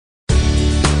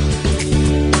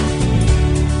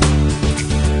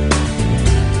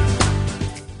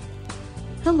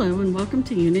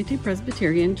welcome to Unity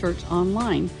Presbyterian Church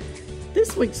Online.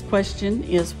 This week's question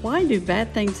is, why do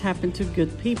bad things happen to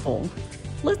good people?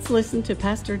 Let's listen to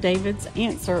Pastor David's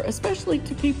answer, especially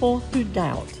to people who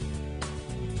doubt.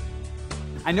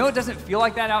 I know it doesn't feel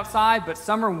like that outside, but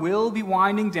summer will be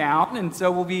winding down, and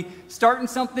so we'll be starting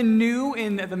something new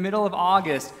in the middle of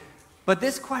August. But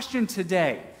this question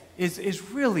today is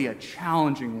really a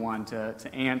challenging one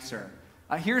to answer.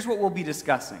 Here's what we'll be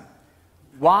discussing.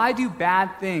 Why do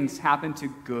bad things happen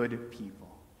to good people?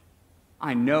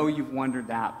 I know you've wondered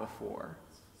that before.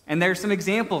 And there's some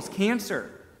examples: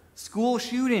 cancer, school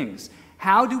shootings.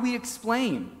 How do we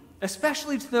explain,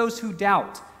 especially to those who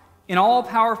doubt, an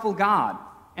all-powerful God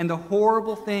and the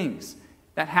horrible things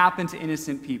that happen to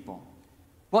innocent people?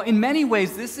 Well, in many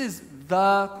ways, this is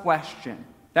the question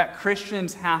that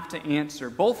Christians have to answer,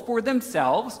 both for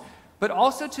themselves, but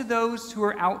also to those who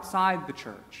are outside the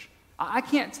church. I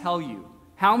can't tell you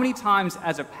how many times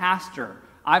as a pastor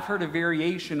I've heard a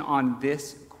variation on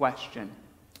this question,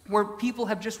 where people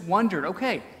have just wondered,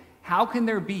 okay, how can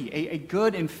there be a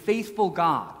good and faithful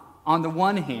God on the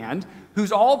one hand,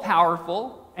 who's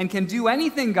all-powerful and can do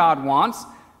anything God wants,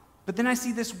 but then I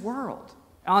see this world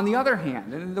on the other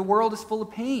hand, and the world is full of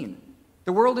pain.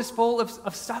 The world is full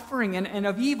of suffering and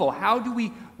of evil. How do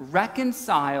we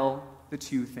reconcile the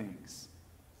two things?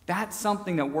 That's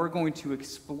something that we're going to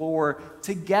explore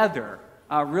together,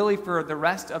 really for the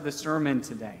rest of the sermon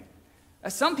today.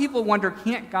 Some people wonder,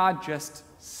 can't God just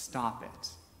stop it?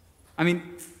 I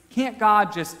mean, can't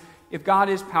God just, if God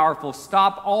is powerful,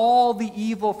 stop all the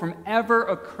evil from ever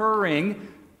occurring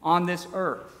on this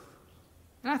earth?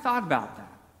 And I thought about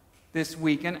that this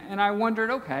week, and I wondered,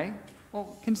 okay,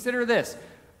 well, consider this.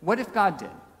 What if God did?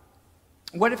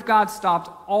 What if God stopped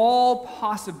all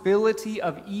possibility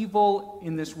of evil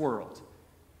in this world?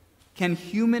 Can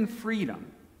human freedom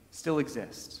still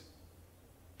exist?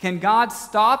 Can God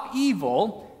stop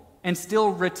evil and still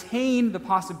retain the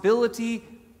possibility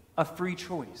of free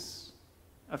choice,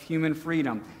 of human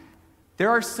freedom? There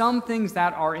are some things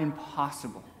that are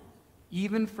impossible,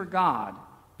 even for God,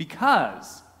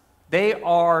 because they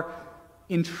are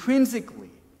intrinsically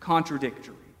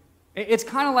contradictory. It's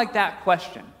kind of like that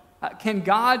question. Can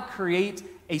God create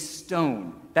a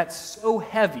stone that's so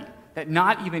heavy that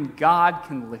not even God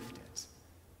can lift it?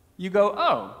 You go,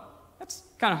 oh, that's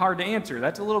kind of hard to answer.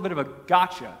 That's a little bit of a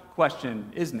gotcha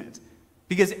question, isn't it?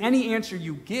 Because any answer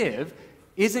you give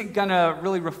isn't going to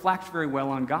really reflect very well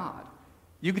on God.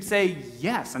 You could say,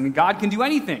 yes, I mean, God can do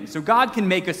anything. So God can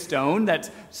make a stone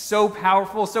that's so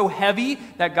powerful, so heavy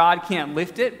that God can't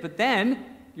lift it, but then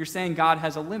you're saying God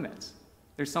has a limit.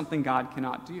 There's something God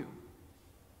cannot do.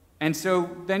 And so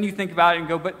then you think about it and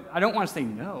go, but I don't want to say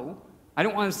no. I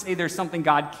don't want to say there's something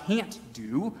God can't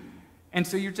do. And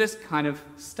so you're just kind of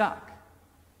stuck.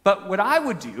 But what I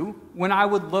would do when I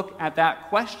would look at that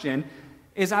question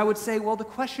is I would say, well, the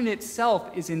question itself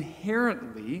is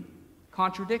inherently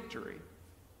contradictory.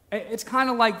 It's kind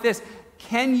of like this.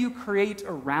 Can you create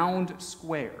a round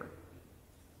square?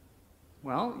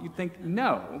 Well, you'd think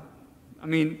no. I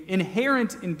mean,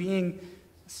 inherent in being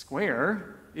a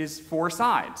square is four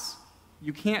sides.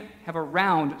 You can't have a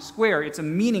round square. It's a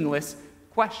meaningless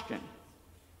question.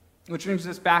 Which brings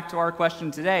us back to our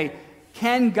question today.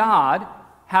 Can God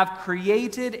have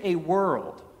created a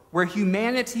world where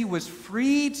humanity was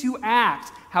free to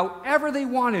act however they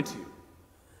wanted to,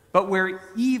 but where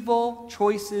evil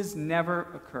choices never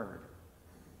occurred?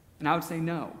 And I would say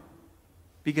no,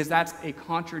 because that's a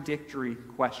contradictory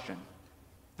question.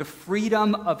 The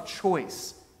freedom of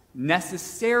choice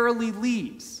necessarily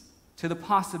leads to the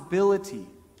possibility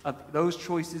of those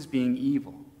choices being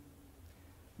evil.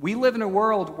 We live in a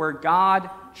world where God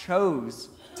chose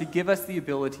to give us the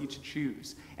ability to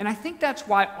choose. And I think that's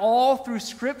why all through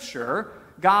Scripture,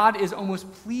 God is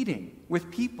almost pleading with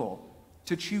people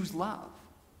to choose love,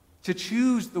 to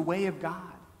choose the way of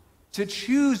God, to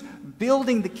choose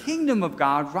building the kingdom of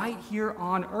God right here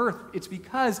on earth. It's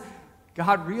because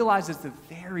God realizes the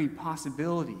very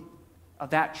possibility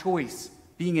of that choice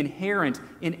being inherent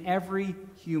in every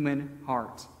human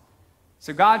heart.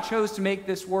 So God chose to make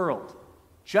this world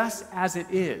just as it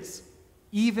is,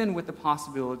 even with the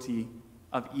possibility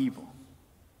of evil.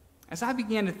 As I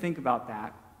began to think about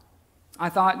that, I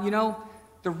thought,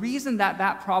 the reason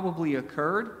that probably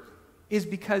occurred is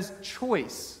because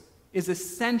choice is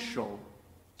essential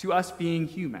to us being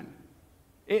human.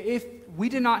 If we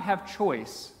did not have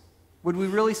choice, would we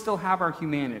really still have our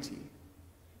humanity?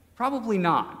 Probably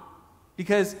not,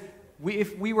 because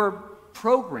if we were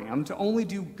programmed to only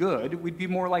do good, we'd be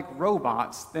more like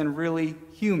robots than really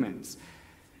humans.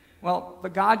 Well,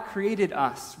 but God created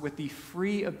us with the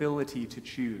free ability to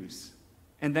choose.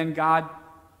 And then God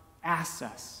asks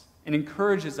us and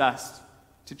encourages us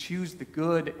to choose the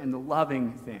good and the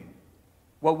loving thing.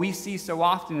 What we see so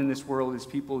often in this world is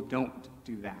people don't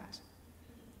do that.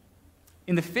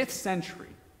 In the 5th century,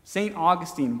 St.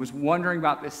 Augustine was wondering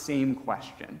about this same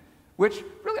question, which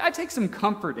really I take some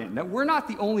comfort in, that we're not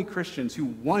the only Christians who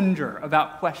wonder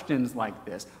about questions like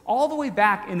this. All the way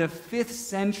back in the 5th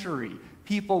century,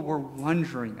 people were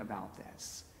wondering about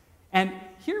this. And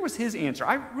here was his answer.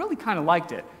 I really kind of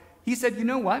liked it. He said, you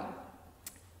know what?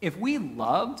 If we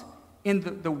loved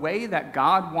in the way that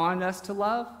God wanted us to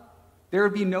love, there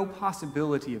would be no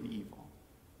possibility of evil.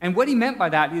 And what he meant by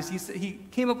that is he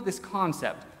came up with this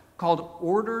concept called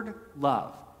ordered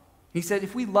love. He said,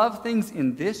 if we love things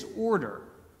in this order,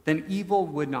 then evil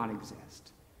would not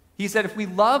exist. He said, if we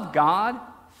love God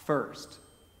first,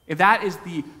 if that is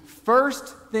the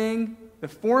first thing, the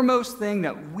foremost thing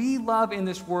that we love in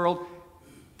this world,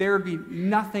 there would be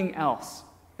nothing else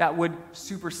that would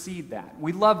supersede that.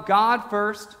 We love God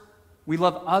first, we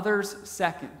love others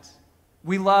second,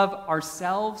 we love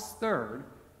ourselves third,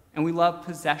 and we love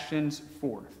possessions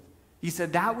fourth. He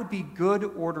said that would be good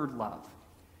ordered love.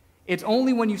 It's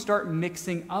only when you start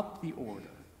mixing up the order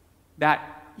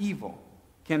that evil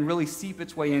can really seep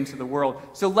its way into the world.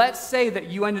 So let's say that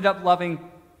you ended up loving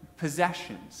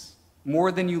possessions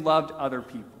more than you loved other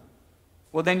people.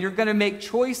 Well, then you're going to make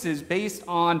choices based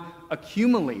on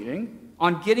accumulating,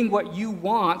 on getting what you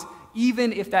want,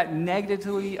 even if that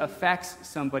negatively affects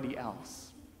somebody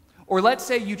else. Or let's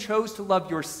say you chose to love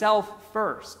yourself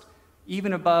first,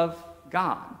 even above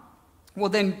God. Well,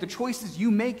 then the choices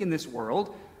you make in this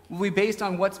world will be based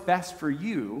on what's best for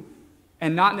you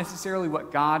and not necessarily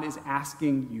what God is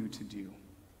asking you to do.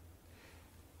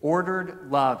 Ordered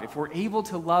love. If we're able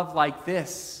to love like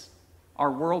this,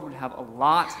 our world would have a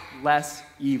lot less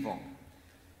evil.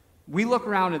 We look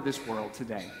around at this world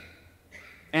today,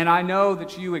 and I know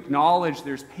that you acknowledge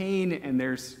there's pain and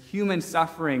there's human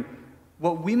suffering.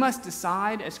 What we must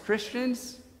decide as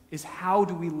Christians is, how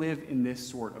do we live in this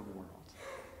sort of world?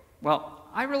 Well,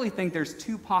 I really think there's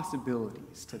two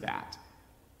possibilities to that.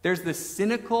 There's the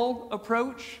cynical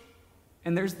approach,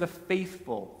 and there's the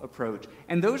faithful approach.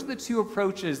 And those are the two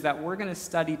approaches that we're going to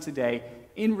study today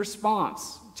in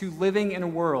response to living in a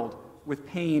world with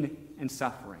pain and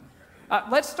suffering.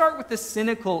 Let's start with the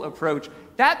cynical approach.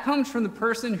 That comes from the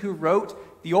person who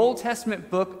wrote the Old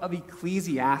Testament book of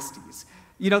Ecclesiastes.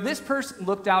 You know, this person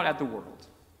looked out at the world,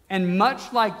 and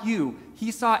much like you,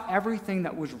 he saw everything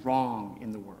that was wrong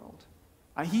in the world.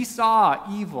 He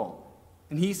saw evil,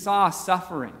 and he saw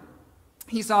suffering.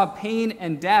 He saw pain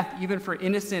and death, even for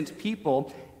innocent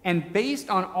people, and based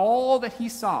on all that he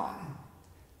saw,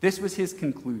 this was his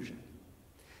conclusion.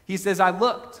 He says, I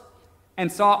looked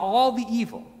and saw all the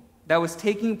evil that was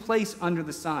taking place under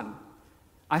the sun.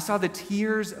 I saw the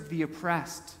tears of the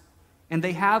oppressed, and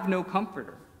they have no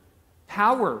comforter.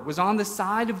 Power was on the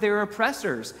side of their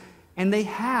oppressors, and they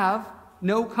have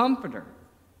no comforter.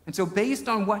 And so based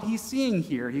on what he's seeing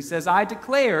here, he says, I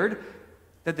declared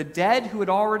that the dead who had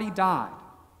already died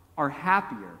are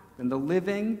happier than the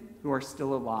living who are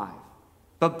still alive.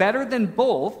 But better than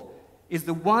both is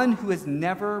the one who has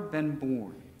never been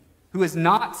born, who has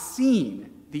not seen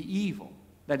the evil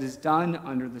that is done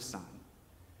under the sun.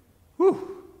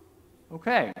 Whew.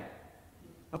 Okay,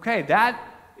 that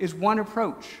is one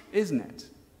approach, isn't it?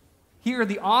 Here,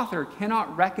 the author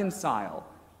cannot reconcile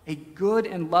a good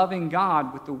and loving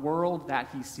God with the world that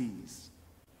he sees.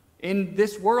 In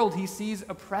this world, he sees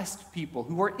oppressed people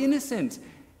who are innocent,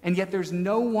 and yet there's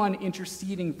no one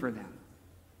interceding for them,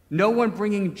 no one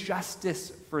bringing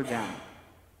justice for them.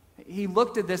 He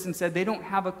looked at this and said they don't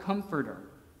have a comforter.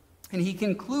 And he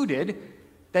concluded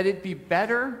that it'd be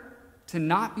better to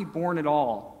not be born at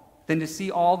all than to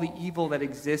see all the evil that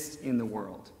exists in the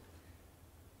world.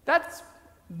 That's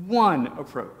one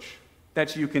approach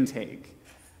that you can take.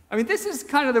 I mean, this is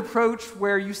kind of the approach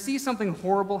where you see something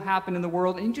horrible happen in the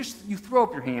world and you throw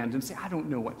up your hand and say, I don't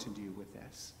know what to do with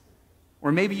this.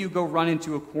 Or maybe you go run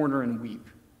into a corner and weep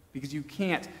because you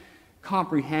can't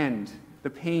comprehend the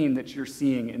pain that you're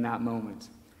seeing in that moment.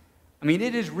 I mean,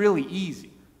 it is really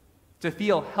easy to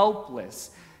feel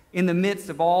helpless in the midst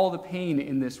of all the pain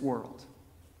in this world.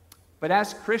 But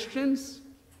as Christians,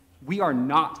 we are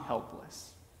not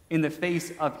helpless in the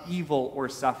face of evil or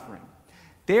suffering.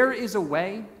 There is a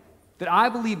way that I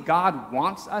believe God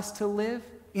wants us to live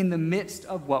in the midst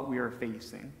of what we are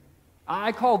facing.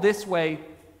 I call this way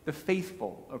the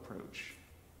faithful approach.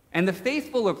 And the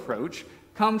faithful approach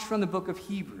comes from the book of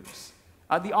Hebrews.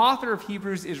 The author of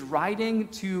Hebrews is writing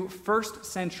to first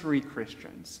century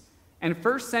Christians. And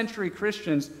first century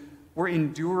Christians were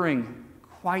enduring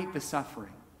quite the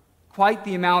suffering. quite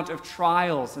the amount of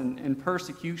trials and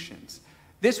persecutions.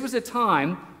 This was a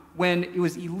time when it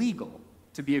was illegal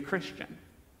to be a Christian,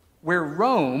 where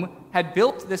Rome had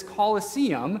built this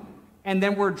Colosseum and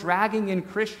then were dragging in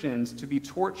Christians to be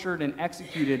tortured and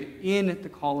executed in the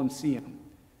Colosseum.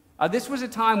 This was a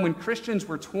time when Christians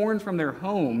were torn from their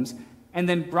homes and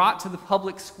then brought to the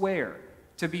public square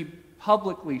to be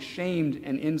publicly shamed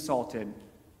and insulted.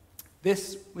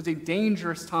 This was a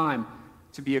dangerous time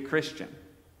to be a Christian.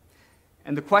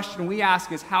 And the question we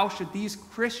ask is, how should these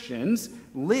Christians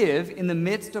live in the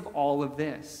midst of all of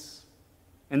this?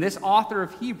 And this author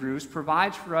of Hebrews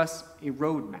provides for us a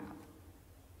roadmap.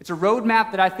 It's a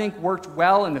roadmap that I think worked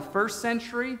well in the first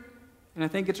century, and I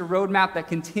think it's a roadmap that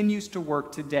continues to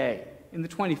work today in the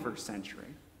 21st century.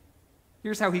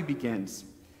 Here's how he begins.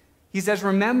 He says,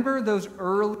 "Remember those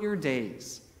earlier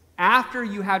days after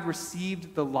you had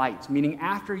received the light," meaning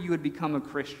after you had become a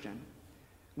Christian,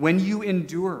 "when you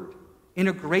endured in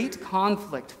a great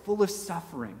conflict full of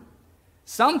suffering.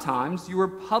 Sometimes you were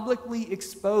publicly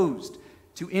exposed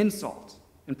to insult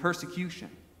and persecution.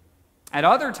 At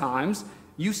other times,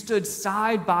 you stood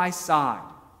side by side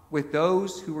with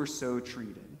those who were so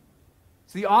treated."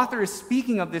 So the author is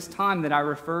speaking of this time that I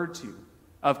referred to,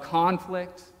 of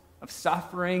conflict, of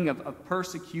suffering, of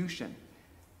persecution.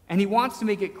 And he wants to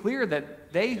make it clear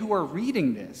that they who are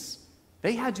reading this,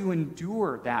 they had to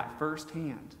endure that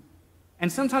firsthand.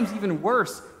 And sometimes even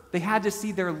worse, they had to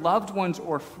see their loved ones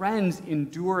or friends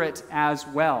endure it as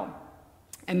well.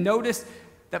 And notice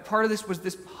that part of this was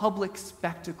this public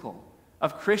spectacle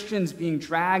of Christians being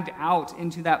dragged out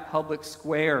into that public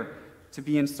square to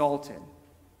be insulted.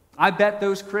 I bet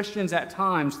those Christians at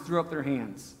times threw up their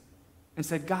hands and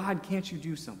said, "God, can't you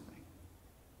do something?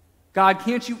 God,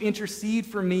 can't you intercede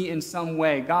for me in some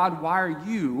way? God, why are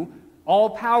you,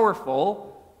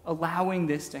 all-powerful, allowing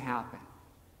this to happen?"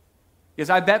 Because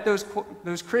I bet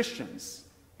those Christians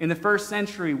in the first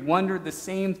century wondered the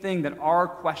same thing that our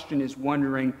question is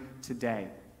wondering today.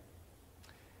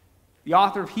 The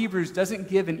author of Hebrews doesn't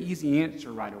give an easy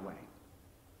answer right away.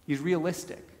 He's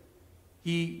realistic.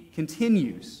 He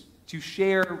continues to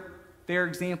share their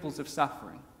examples of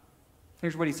suffering.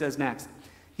 Here's what he says next.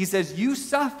 He says, "You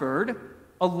suffered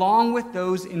along with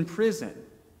those in prison,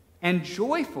 and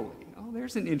joyfully," oh,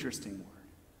 there's an interesting word,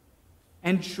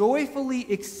 "and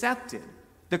joyfully accepted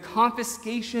the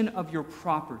confiscation of your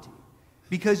property,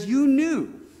 because you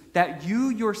knew that you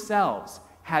yourselves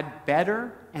had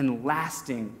better and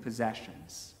lasting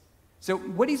possessions." So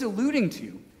what he's alluding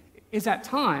to is at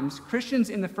times Christians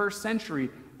in the first century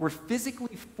were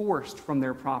physically forced from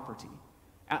their property.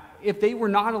 If they were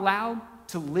not allowed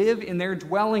to live in their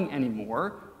dwelling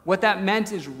anymore, what that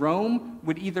meant is Rome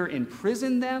would either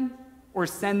imprison them or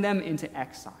send them into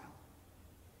exile.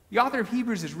 The author of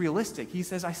Hebrews is realistic. He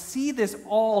says, I see this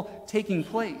all taking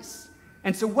place.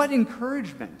 And so what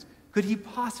encouragement could he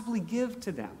possibly give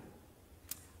to them?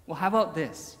 Well, how about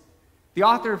this? The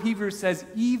author of Hebrews says,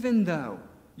 even though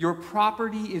your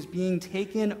property is being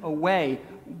taken away,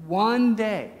 one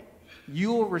day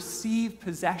you will receive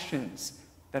possessions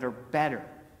that are better,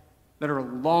 that are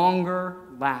longer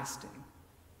lasting.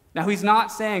 Now, he's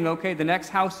not saying, okay, the next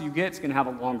house you get is going to have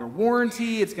a longer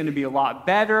warranty, it's going to be a lot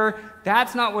better.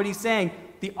 That's not what he's saying.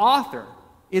 The author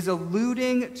is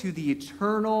alluding to the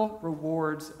eternal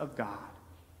rewards of God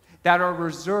that are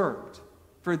reserved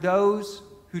for those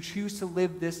who choose to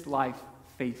live this life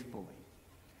faithfully.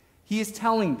 He is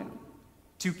telling them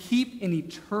to keep an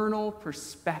eternal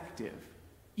perspective,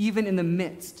 even in the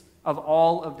midst of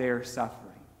all of their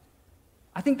suffering.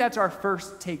 I think that's our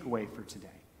first takeaway for today.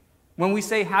 When we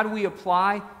say, how do we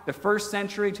apply the first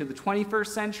century to the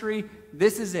 21st century?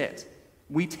 This is it.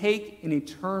 We take an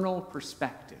eternal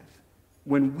perspective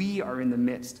when we are in the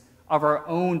midst of our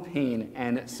own pain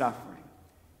and suffering.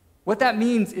 What that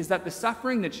means is that the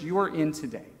suffering that you are in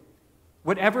today,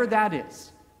 whatever that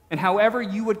is, and however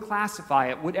you would classify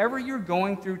it, whatever you're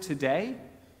going through today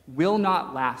will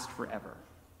not last forever.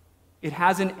 It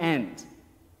has an end.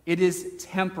 It is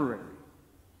temporary.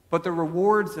 But the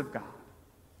rewards of God,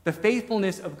 the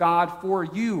faithfulness of God for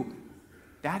you,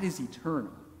 that is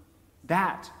eternal.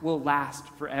 That will last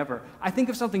forever. I think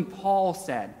of something Paul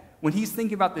said when he's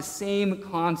thinking about the same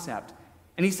concept.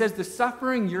 And he says the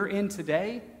suffering you're in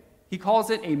today, he calls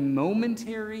it a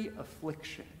momentary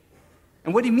affliction.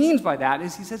 And what he means by that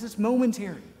is he says it's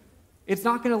momentary. It's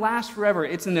not going to last forever.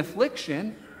 It's an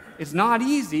affliction. It's not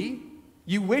easy.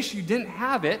 You wish you didn't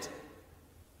have it,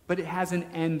 but it has an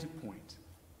end point.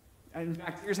 In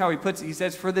fact, here's how he puts it. He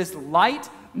says, for this light,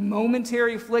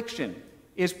 momentary affliction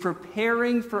is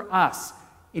preparing for us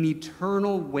an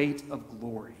eternal weight of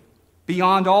glory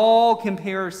beyond all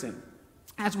comparison,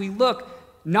 as we look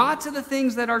not to the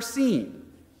things that are seen,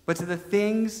 but to the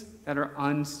things that are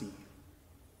unseen.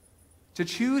 To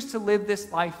choose to live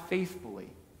this life faithfully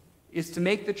is to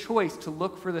make the choice to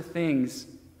look for the things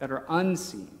that are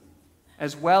unseen,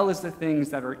 as well as the things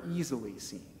that are easily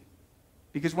seen.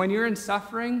 Because when you're in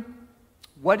suffering,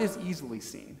 what is easily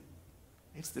seen?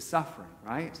 It's the suffering,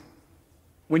 right?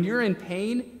 When you're in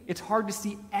pain, it's hard to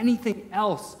see anything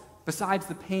else besides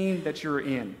the pain that you're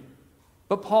in.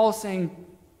 But Paul is saying,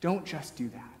 don't just do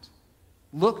that.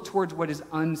 Look towards what is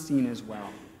unseen as well.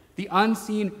 The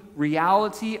unseen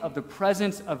reality of the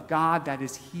presence of God that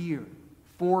is here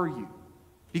for you.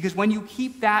 Because when you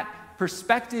keep that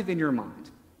perspective in your mind,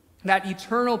 that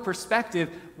eternal perspective,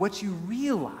 what you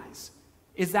realize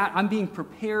is that I'm being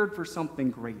prepared for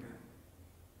something greater.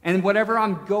 And whatever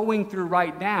I'm going through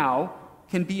right now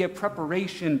can be a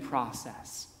preparation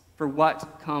process for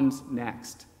what comes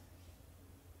next.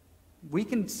 We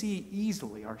can see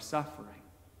easily our suffering.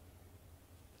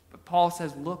 But Paul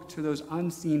says, look to those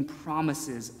unseen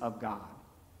promises of God.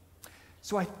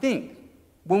 So I think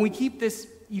when we keep this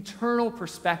eternal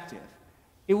perspective,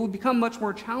 it will become much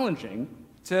more challenging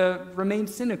to remain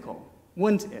cynical,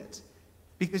 wouldn't it?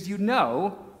 Because you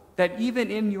know that even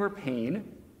in your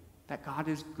pain, that God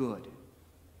is good,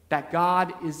 that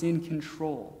God is in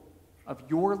control of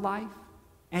your life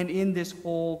and in this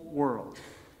whole world.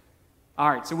 All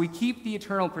right, so we keep the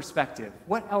eternal perspective.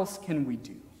 What else can we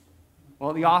do?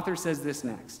 Well, the author says this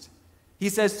next. He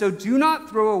says, so do not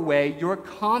throw away your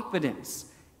confidence.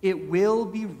 It will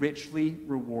be richly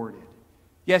rewarded.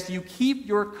 Yes, you keep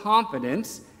your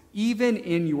confidence even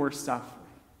in your suffering.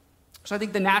 So I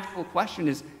think the natural question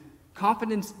is,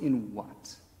 confidence in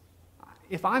what?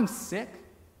 If I'm sick,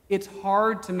 it's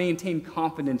hard to maintain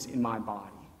confidence in my body.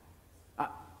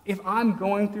 If I'm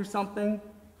going through something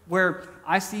where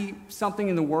I see something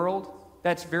in the world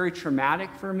that's very traumatic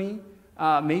for me,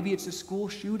 maybe it's a school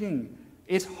shooting,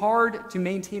 it's hard to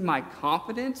maintain my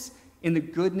confidence in the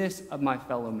goodness of my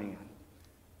fellow man.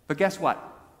 But guess what?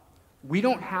 We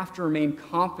don't have to remain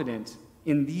confident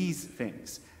in these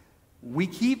things. We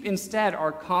keep instead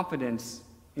our confidence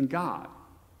in God,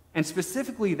 and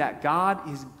specifically that God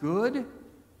is good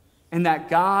and that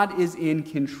God is in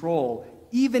control,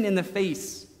 even in the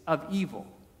face of evil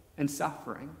and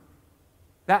suffering.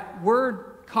 That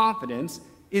word confidence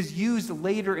is used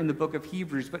later in the book of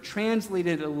Hebrews, but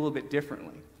translated a little bit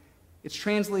differently. It's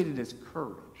translated as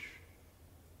courage.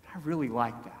 I really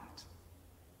like that,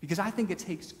 because I think it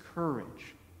takes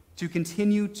courage to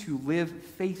continue to live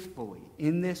faithfully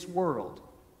in this world,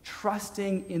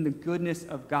 trusting in the goodness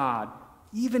of God,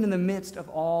 even in the midst of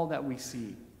all that we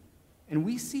see. And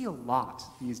we see a lot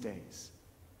these days.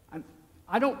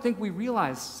 I don't think we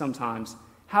realize sometimes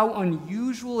how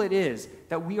unusual it is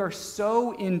that we are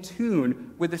so in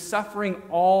tune with the suffering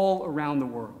all around the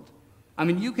world. I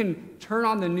mean, you can turn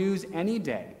on the news any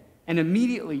day, and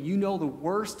immediately you know the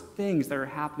worst things that are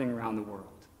happening around the world.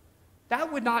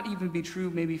 That would not even be true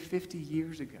maybe 50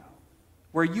 years ago,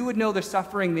 where you would know the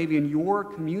suffering maybe in your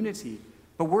community,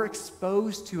 but we're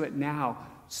exposed to it now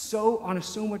on a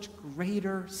so much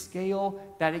greater scale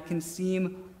that it can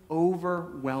seem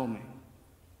overwhelming.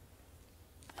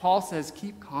 Paul says,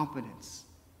 keep confidence,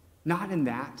 not in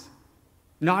that,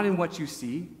 not in what you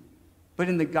see, but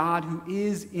in the God who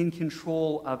is in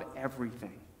control of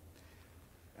everything.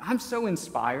 I'm so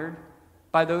inspired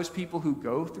by those people who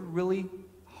go through really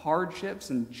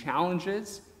hardships and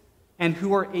challenges and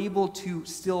who are able to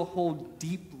still hold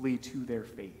deeply to their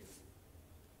faith.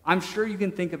 I'm sure you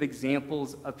can think of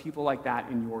examples of people like that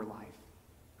in your life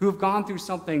who have gone through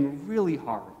something really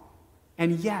hard,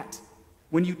 and yet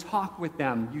when you talk with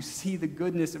them, you see the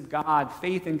goodness of God,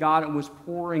 faith in God, and was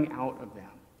pouring out of them.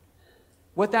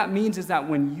 What that means is that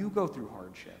when you go through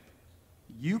hardship,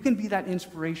 you can be that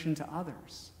inspiration to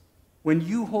others. When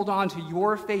you hold on to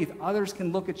your faith, others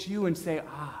can look at you and say,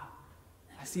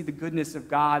 I see the goodness of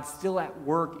God still at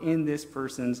work in this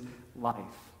person's life.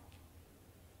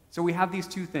 So we have these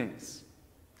two things.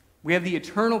 We have the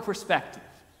eternal perspective,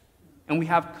 and we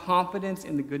have confidence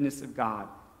in the goodness of God.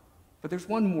 But there's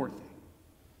one more thing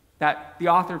that the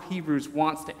author of Hebrews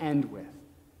wants to end with.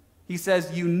 He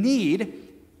says, you need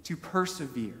to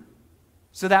persevere,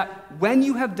 so that when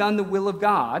you have done the will of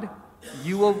God,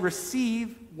 you will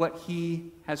receive what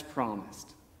he has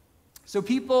promised. So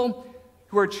people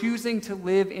who are choosing to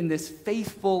live in this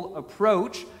faithful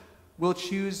approach will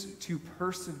choose to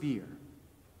persevere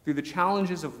through the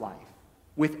challenges of life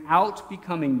without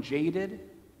becoming jaded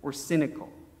or cynical.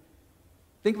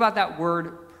 Think about that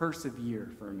word persevere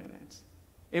for a minute.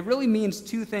 It really means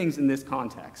two things in this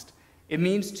context. It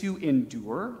means to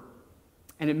endure,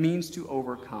 and it means to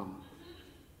overcome.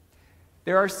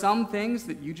 There are some things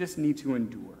that you just need to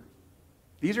endure.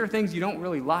 These are things you don't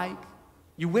really like.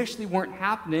 You wish they weren't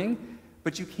happening,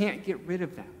 but you can't get rid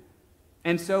of them.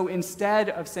 And so instead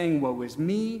of saying, woe is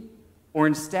me, or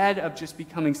instead of just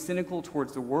becoming cynical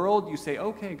towards the world, you say,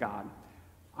 okay, God,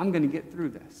 I'm going to get through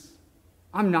this.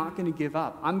 I'm not going to give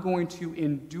up. I'm going to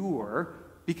endure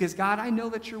because, God, I know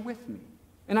that you're with me.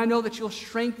 And I know that you'll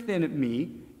strengthen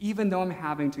me even though I'm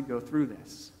having to go through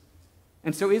this.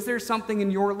 And so is there something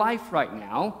in your life right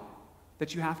now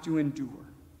that you have to endure?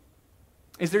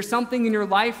 Is there something in your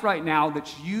life right now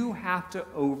that you have to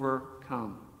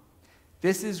overcome?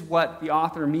 This is what the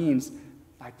author means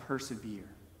by persevere.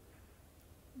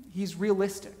 He's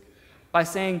realistic by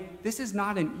saying this is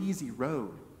not an easy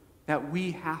road that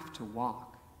we have to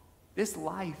walk. This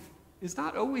life is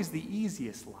not always the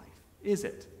easiest life, is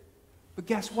it? But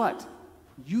guess what?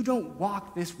 You don't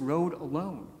walk this road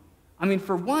alone. I mean,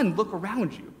 for one, look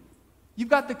around you. You've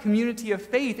got the community of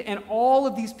faith, and all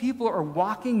of these people are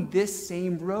walking this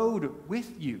same road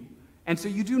with you. And so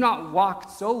you do not walk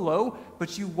solo,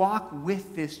 but you walk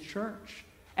with this church.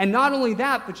 And not only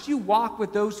that, but you walk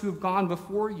with those who have gone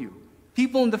before you.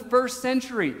 People in the first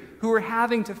century who are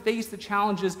having to face the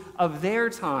challenges of their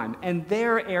time and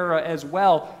their era as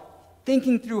well,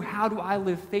 thinking through how do I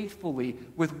live faithfully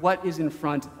with what is in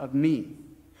front of me.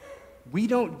 We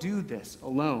don't do this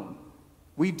alone.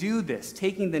 We do this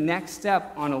taking the next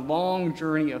step on a long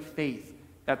journey of faith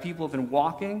that people have been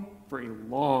walking for a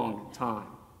long time.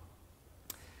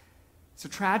 So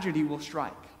tragedy will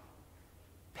strike.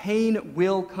 Pain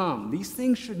will come. These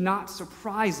things should not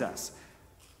surprise us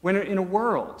when in a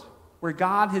world where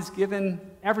God has given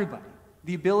everybody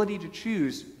the ability to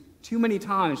choose. Too many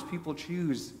times people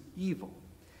choose evil.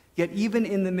 Yet even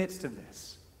in the midst of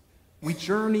this, we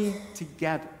journey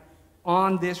together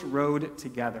on this road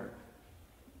together.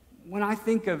 When I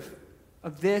think of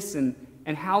this and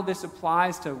how this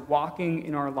applies to walking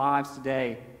in our lives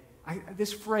today,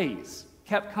 this phrase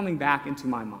kept coming back into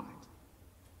my mind.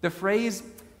 The phrase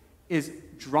is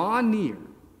draw near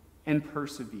and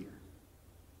persevere.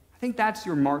 I think that's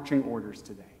your marching orders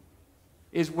today.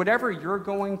 Is whatever you're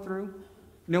going through,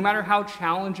 no matter how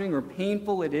challenging or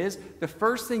painful it is, the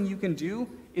first thing you can do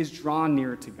is draw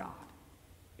near to God.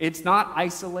 It's not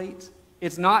isolate.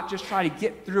 It's not just try to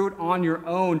get through it on your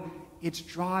own. It's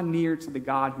draw near to the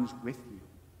God who's with you,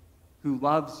 who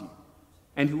loves you,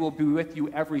 and who will be with you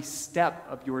every step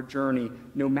of your journey,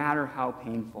 no matter how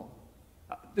painful.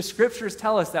 The scriptures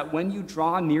tell us that when you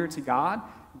draw near to God,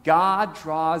 God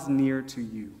draws near to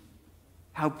you.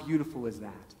 How beautiful is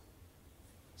that?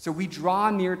 So we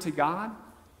draw near to God,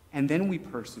 and then we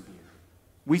persevere.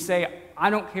 We say, I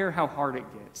don't care how hard it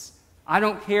gets. I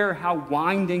don't care how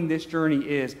winding this journey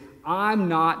is. I'm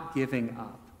not giving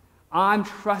up. I'm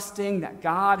trusting that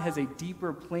God has a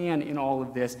deeper plan in all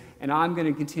of this, and I'm going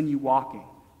to continue walking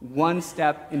one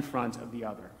step in front of the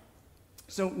other.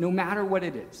 So no matter what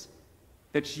it is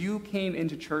that you came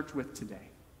into church with today,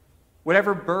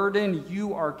 whatever burden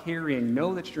you are carrying,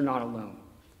 know that you're not alone.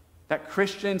 That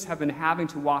Christians have been having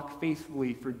to walk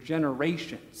faithfully for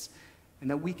generations, and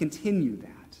that we continue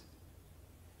that.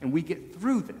 And we get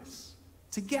through this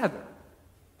together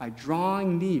by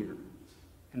drawing near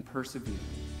and persevering.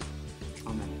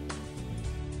 Amen.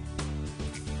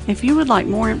 If you would like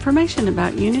more information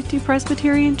about Unity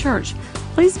Presbyterian Church,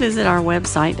 please visit our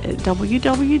website at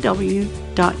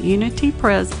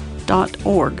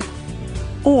www.unitypres.org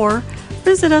or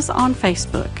visit us on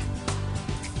Facebook.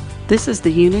 This is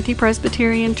the Unity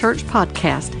Presbyterian Church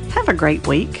podcast. Have a great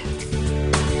week.